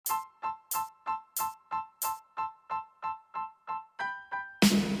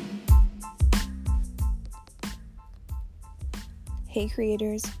Hey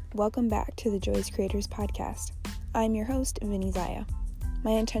creators, welcome back to the Joy's Creators podcast. I'm your host, Vinny Zaya.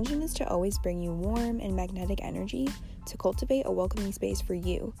 My intention is to always bring you warm and magnetic energy to cultivate a welcoming space for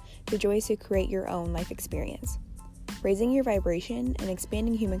you to joyously create your own life experience. Raising your vibration and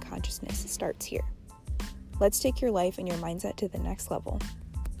expanding human consciousness starts here. Let's take your life and your mindset to the next level.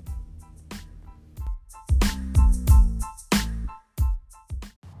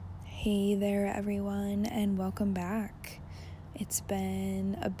 Hey there everyone, and welcome back. It's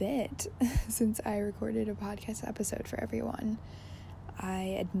been a bit since I recorded a podcast episode for everyone.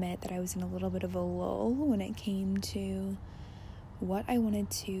 I admit that I was in a little bit of a lull when it came to what I wanted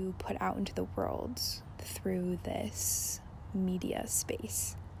to put out into the world through this media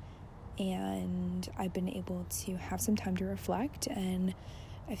space. And I've been able to have some time to reflect, and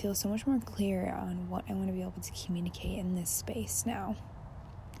I feel so much more clear on what I want to be able to communicate in this space now.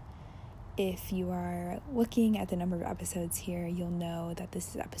 If you are looking at the number of episodes here, you'll know that this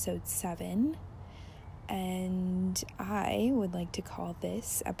is episode 7, and I would like to call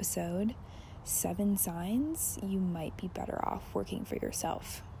this episode 7 Signs You Might Be Better Off Working for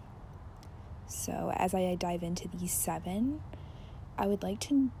Yourself. So as I dive into these 7, I would like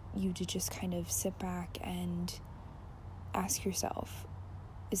you to just kind of sit back and ask yourself,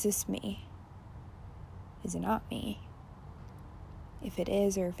 is this me? Is it not me? If it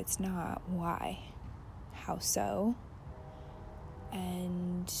is or if it's not, why? How so?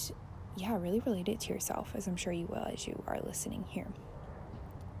 And really relate it to yourself, as I'm sure you will as you are listening here.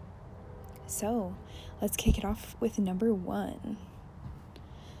 So let's kick it off with number 1.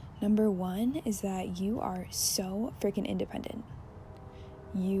 Number 1 is that you are so freaking independent.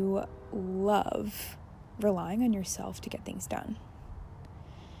 You love relying on yourself to get things done.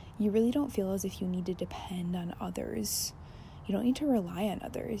 You really don't feel as if you need to depend on others. You don't need to rely on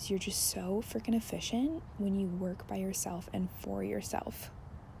others. You're just so freaking efficient when you work by yourself and for yourself.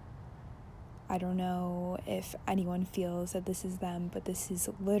 I don't know if anyone feels that this is them, but this is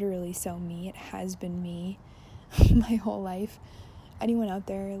literally so me. It has been me my whole life. Anyone out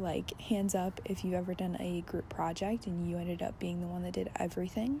there, hands up if you've ever done a group project and you ended up being the one that did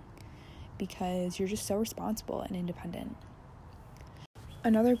everything, because you're just so responsible and independent.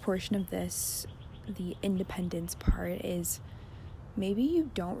 Another portion of this, the independence part, is maybe you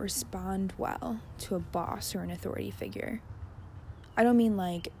don't respond well to a boss or an authority figure. I don't mean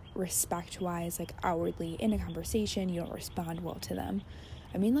respect-wise, outwardly in a conversation, you don't respond well to them.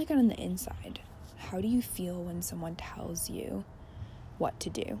 I mean on the inside. How do you feel when someone tells you what to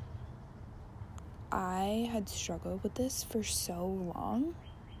do? I had struggled with this for so long,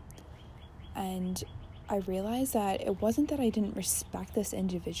 and I realized that it wasn't that I didn't respect this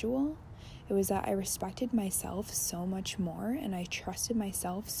individual. It was that I respected myself so much more, and I trusted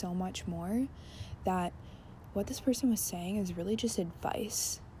myself so much more, that what this person was saying is really just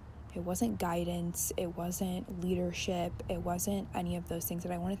advice. It wasn't guidance, it wasn't leadership, it wasn't any of those things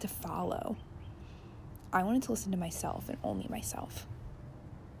that I wanted to follow. I wanted to listen to myself and only myself.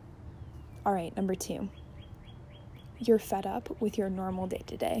 All right, number 2. You're fed up with your normal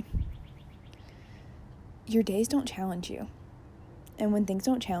day-to-day. Your days don't challenge you. And when things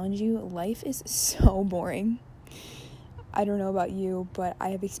don't challenge you, life is so boring. I don't know about you, but I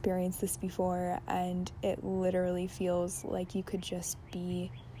have experienced this before, and it literally feels like you could just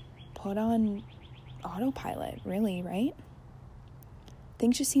be put on autopilot, really, right?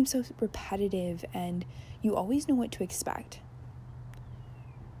 Things just seem so repetitive, and you always know what to expect.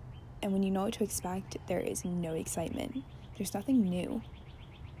 And when you know what to expect, there is no excitement. There's nothing new.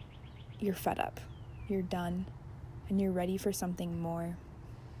 You're fed up. You're done. And you're ready for something more.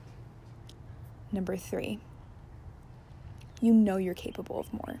 Number 3, you know you're capable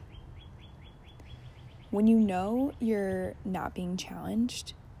of more. When you know you're not being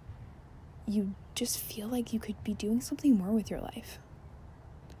challenged, you just feel like you could be doing something more with your life.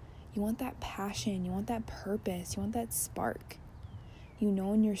 You want that passion, you want that purpose, you want that spark. You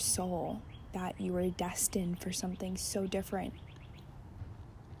know in your soul that you are destined for something so different.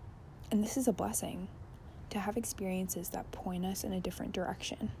 And this is a blessing, to have experiences that point us in a different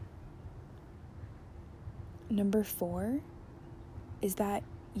direction. Number 4 is that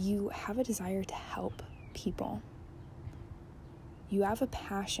you have a desire to help people. You have a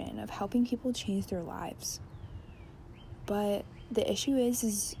passion of helping people change their lives. But the issue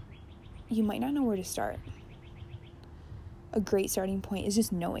is you might not know where to start. A great starting point is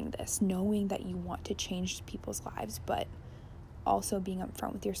just knowing that you want to change people's lives, but also being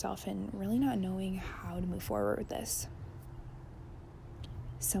upfront with yourself and really not knowing how to move forward with this.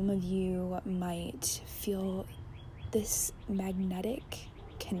 Some of you might feel this magnetic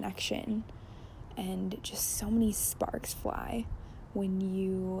connection and just so many sparks fly when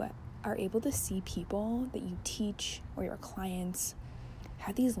you are able to see people that you teach or your clients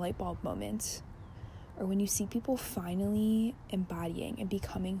have these light bulb moments, or when you see people finally embodying and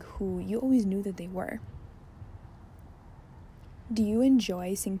becoming who you always knew that they were. Do you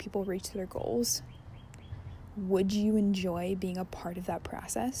enjoy seeing people reach their goals? Would you enjoy being a part of that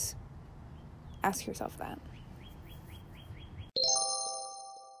process? Ask yourself that.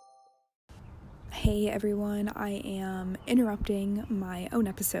 Hey everyone, I am interrupting my own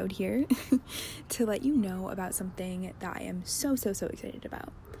episode here to let you know about something that I am so excited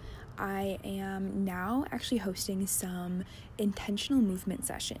about. I am now actually hosting some intentional movement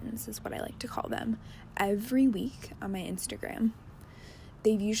sessions, is what I like to call them, every week on my Instagram.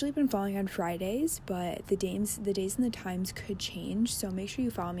 They've usually been falling on Fridays, but the days and the times could change, so make sure you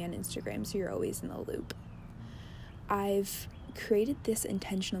follow me on Instagram so you're always in the loop. I've created this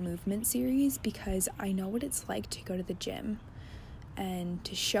intentional movement series because I know what it's like to go to the gym and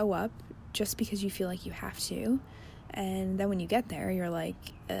to show up just because you feel like you have to, and then when you get there you're like,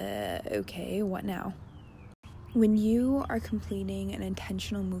 okay, what now? When you are completing an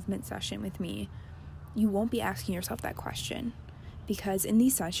intentional movement session with me, you won't be asking yourself that question, because in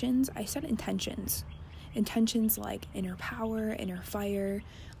these sessions I set intentions like inner power, inner fire,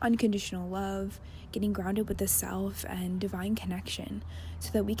 unconditional love, getting grounded with the self, and divine connection, so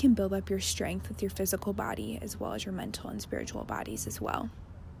that we can build up your strength with your physical body as well as your mental and spiritual bodies as well.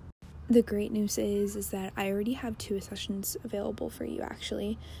 The great news is that I already have 2 sessions available for you,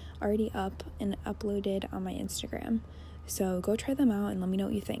 actually, already up and uploaded on my Instagram. So go try them out and let me know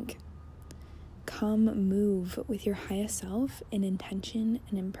what you think. Come move with your highest self in intention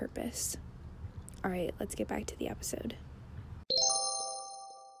and in purpose. All right, let's get back to the episode.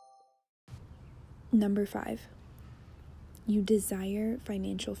 Number 5, you desire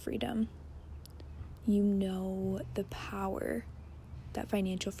financial freedom. You know the power that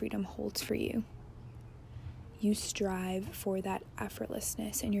financial freedom holds for you. You strive for that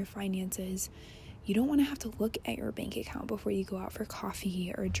effortlessness in your finances. You don't want to have to look at your bank account before you go out for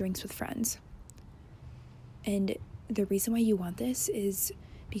coffee or drinks with friends. And the reason why you want this is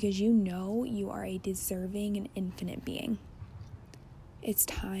because you know you are a deserving and infinite being. It's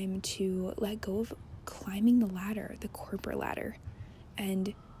time to let go of climbing the ladder, the corporate ladder,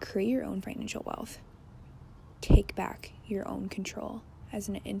 and create your own financial wealth. Take back your own control as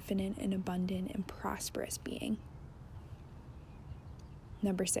an infinite and abundant and prosperous being.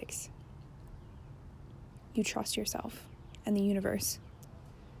 Number 6, you trust yourself and the universe.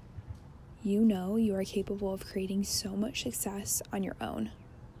 You know you are capable of creating so much success on your own.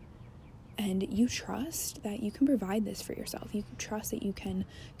 And you trust that you can provide this for yourself. You trust that you can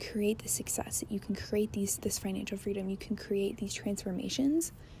create the success, that you can create this financial freedom. You can create these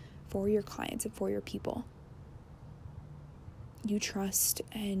transformations for your clients and for your people. You trust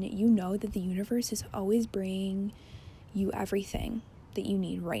and you know that the universe is always bringing you everything that you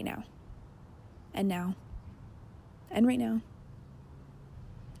need right now. And now. And right now.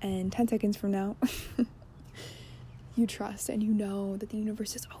 And 10 seconds from now. You trust and you know that the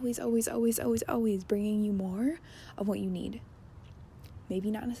universe is always bringing you more of what you need.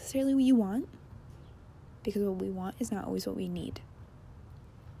 Maybe not necessarily what you want, because what we want is not always what we need.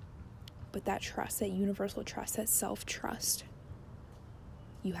 But that trust, that universal trust, that self-trust,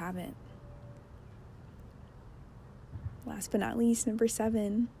 you have it. Last but not least, number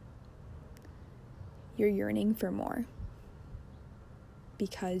 7, you're yearning for more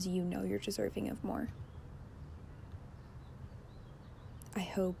because you know you're deserving of more. I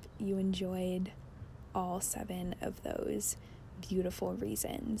hope you enjoyed all 7 of those beautiful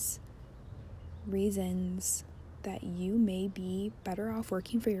reasons that you may be better off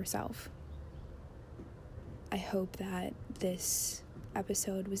working for yourself. I hope that this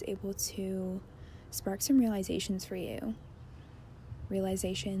episode was able to spark some realizations for you.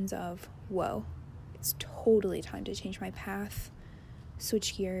 Realizations of, whoa, it's totally time to change my path,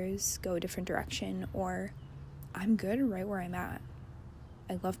 switch gears, go a different direction, or I'm good right where I'm at.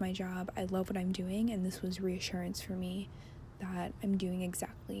 I love my job, I love what I'm doing, and this was reassurance for me that I'm doing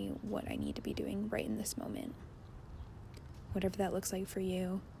exactly what I need to be doing right in this moment. Whatever that looks like for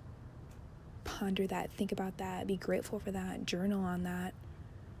you, ponder that, think about that, be grateful for that, journal on that.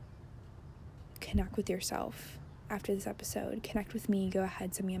 Connect with yourself after this episode. Connect with me, go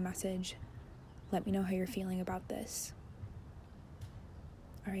ahead, send me a message. Let me know how you're feeling about this.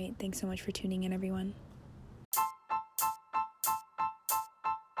 All right, thanks so much for tuning in, everyone.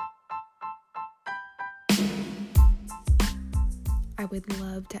 I would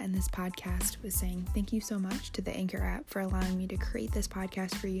love to end this podcast with saying thank you so much to the Anchor app for allowing me to create this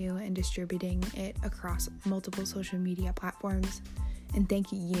podcast for you and distributing it across multiple social media platforms. And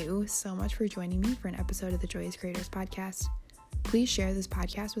thank you so much for joining me for an episode of the Joyous Creators podcast. Please share this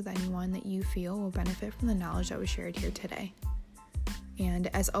podcast with anyone that you feel will benefit from the knowledge that was shared here today. And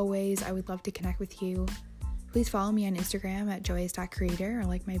as always, I would love to connect with you. Please follow me on Instagram at joyous.creator or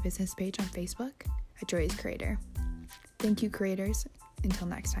like my business page on Facebook at Joyous Creator. Thank you, creators. Until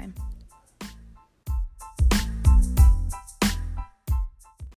next time.